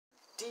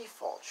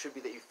default should be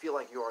that you feel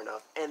like you are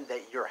enough and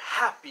that you're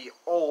happy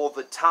all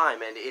the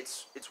time. And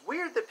it's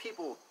weird that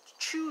people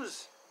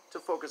choose to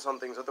focus on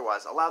things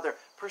otherwise, allow their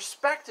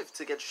perspective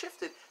to get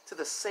shifted to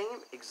the same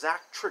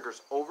exact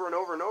triggers over and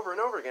over and over and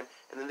over again,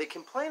 and then they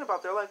complain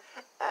about their life.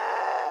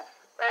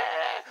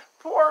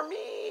 Poor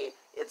me,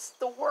 it's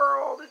the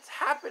world, it's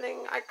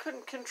happening, I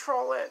couldn't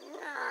control it.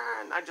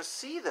 And I just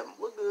see them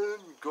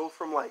go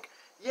from like,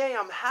 yay,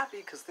 I'm happy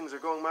because things are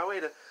going my way,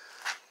 to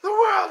the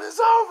world is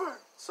over.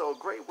 So a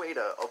great way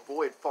to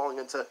avoid falling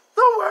into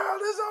the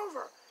world is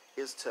over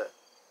is to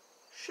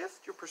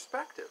shift your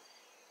perspective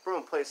from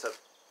a place of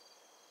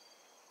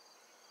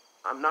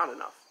I'm not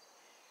enough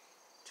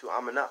to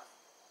I'm enough.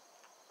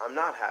 I'm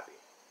not happy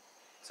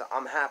to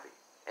I'm happy.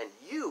 And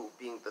you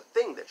being the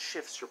thing that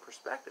shifts your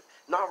perspective,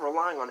 not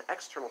relying on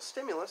external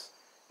stimulus,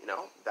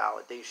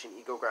 validation,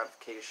 ego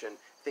gratification,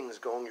 things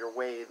going your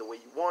way the way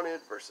you wanted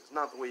versus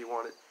not the way you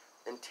wanted,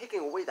 and taking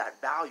away that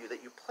value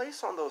that you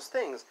place on those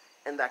things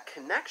and that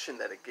connection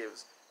that it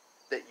gives,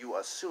 that you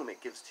assume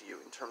it gives to you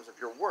in terms of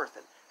your worth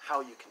and how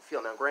you can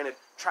feel. Now, granted,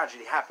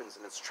 tragedy happens,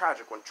 and it's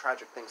tragic when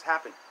tragic things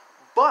happen,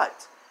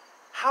 but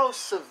how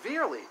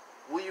severely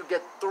will you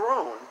get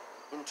thrown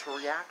into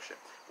reaction?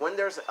 When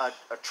there's a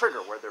trigger,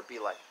 whether it be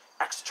like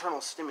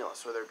external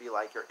stimulus, whether it be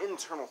like your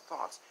internal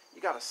thoughts,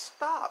 you got to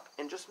stop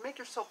and just make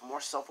yourself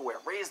more self-aware.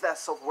 Raise that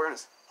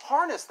self-awareness.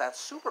 Harness that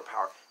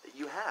superpower that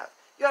you have.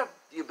 You have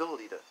the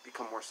ability to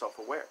become more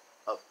self-aware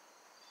of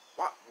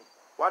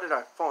why did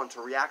I fall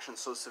into reaction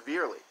so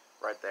severely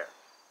right there?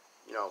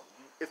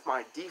 If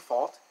my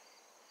default,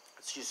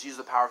 let's just use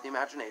the power of the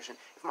imagination,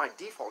 if my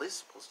default is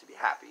supposed to be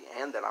happy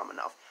and that I'm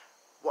enough,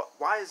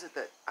 why is it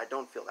that I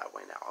don't feel that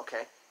way now?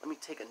 Okay, let me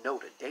take a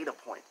note, a data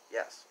point.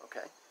 Yes,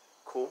 okay,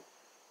 cool.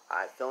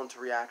 I fell into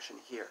reaction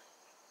here.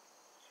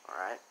 All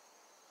right.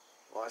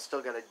 Well, I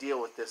still got to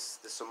deal with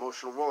this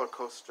emotional roller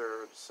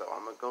coaster, so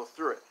I'm going to go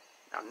through it.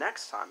 Now,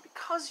 next time,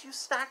 because you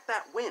stack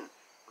that win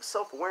with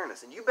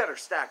self-awareness, and you better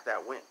stack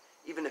that win,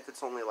 even if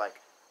it's only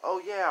like,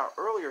 oh yeah,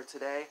 earlier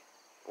today,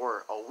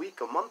 or a week,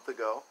 a month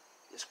ago,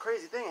 this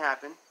crazy thing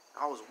happened,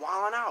 I was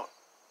wilding out.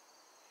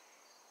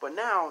 But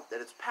now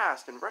that it's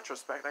past, in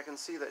retrospect, I can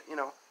see that,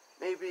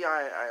 maybe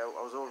I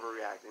was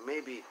overreacting.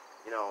 Maybe,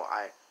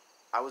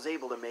 I was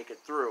able to make it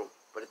through,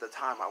 but at the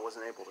time I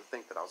wasn't able to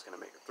think that I was going to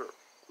make it through.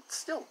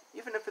 Still,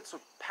 even if it's a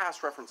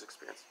past reference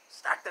experience,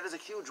 stack that as a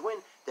huge win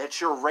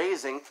that you're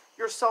raising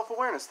your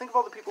self-awareness. Think of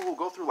all the people who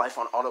go through life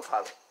on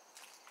autopilot.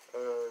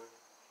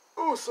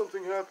 Oh,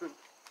 something happened.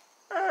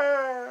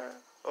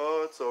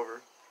 Oh, it's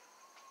over.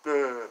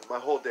 My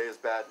whole day is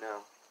bad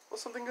now. Well,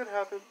 something good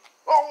happened.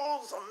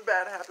 Oh, something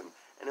bad happened.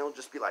 And it'll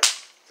just be like,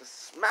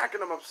 just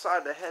smacking them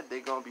upside the head.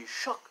 They're going to be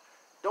shook.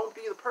 Don't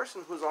be the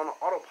person who's on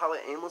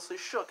autopilot aimlessly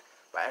shook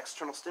by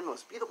external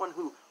stimulus. Be the one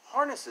who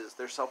harnesses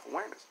their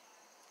self-awareness.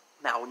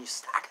 Now, when you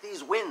stack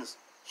these wins,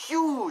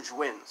 huge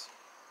wins,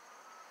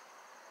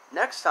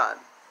 next time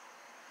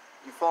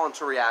you fall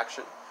into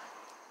reaction,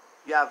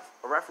 you have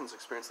a reference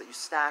experience that you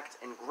stacked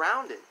and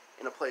grounded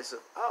in a place of,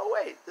 oh,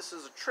 wait, this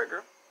is a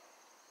trigger.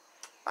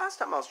 Last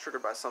time I was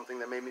triggered by something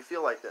that made me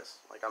feel like this,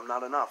 like I'm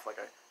not enough, like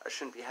I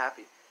shouldn't be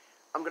happy.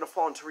 I'm going to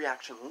fall into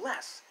reaction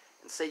less.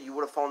 And say you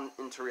would have fallen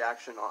into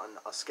reaction on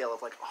a scale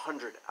of like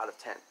 100 out of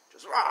 10.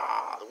 Just,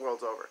 the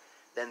world's over.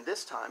 Then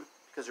this time,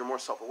 because you're more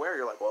self-aware,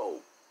 you're like, whoa,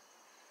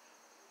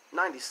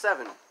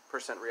 97%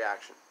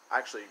 reaction. I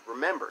actually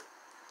remembered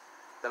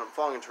that I'm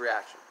falling into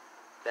reaction.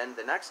 Then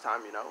the next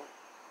time,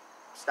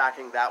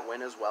 stacking that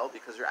win as well,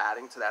 because you're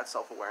adding to that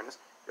self-awareness,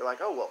 you're like,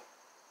 oh, well,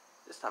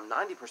 this time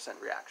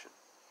 90% reaction.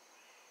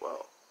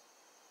 Well,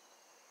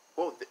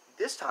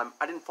 this time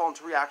I didn't fall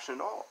into reaction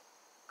at all,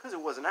 because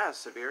it wasn't as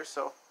severe,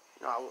 so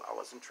I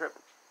wasn't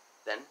tripping.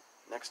 Then,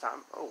 next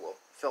time, oh, well,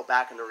 fell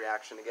back into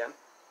reaction again.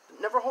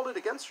 Never hold it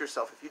against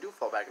yourself if you do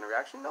fall back into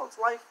reaction. It's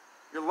life.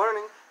 You're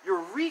learning.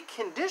 You're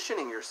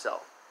reconditioning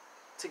yourself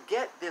to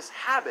get this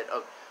habit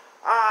of,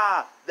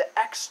 the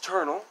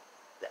external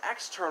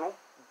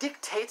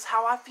dictates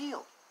how I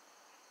feel.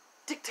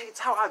 Dictates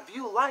how I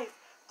view life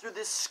through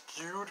this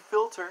skewed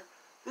filter.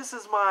 This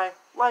is my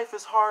life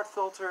is hard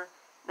filter.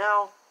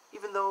 Now,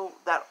 even though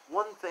that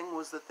one thing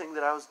was the thing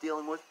that I was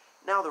dealing with,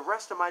 now the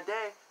rest of my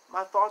day,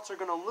 my thoughts are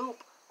going to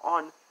loop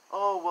on,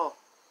 oh, well,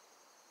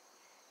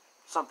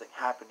 something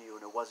happened to you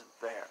and it wasn't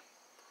fair.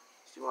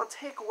 So you want to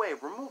take away,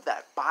 remove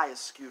that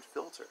bias-skewed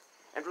filter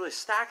and really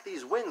stack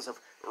these wins of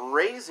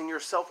raising your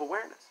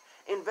self-awareness.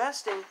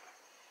 Investing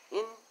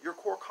in your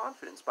core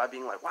confidence by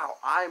being like, wow,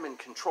 I'm in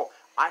control.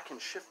 I can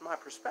shift my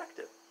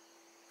perspective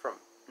from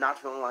not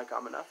feeling like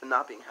I'm enough and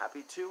not being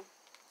happy to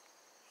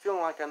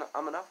feeling like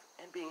I'm enough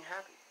and being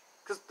happy.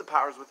 Because the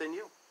power's within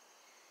you.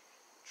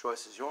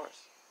 Choice is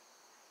yours.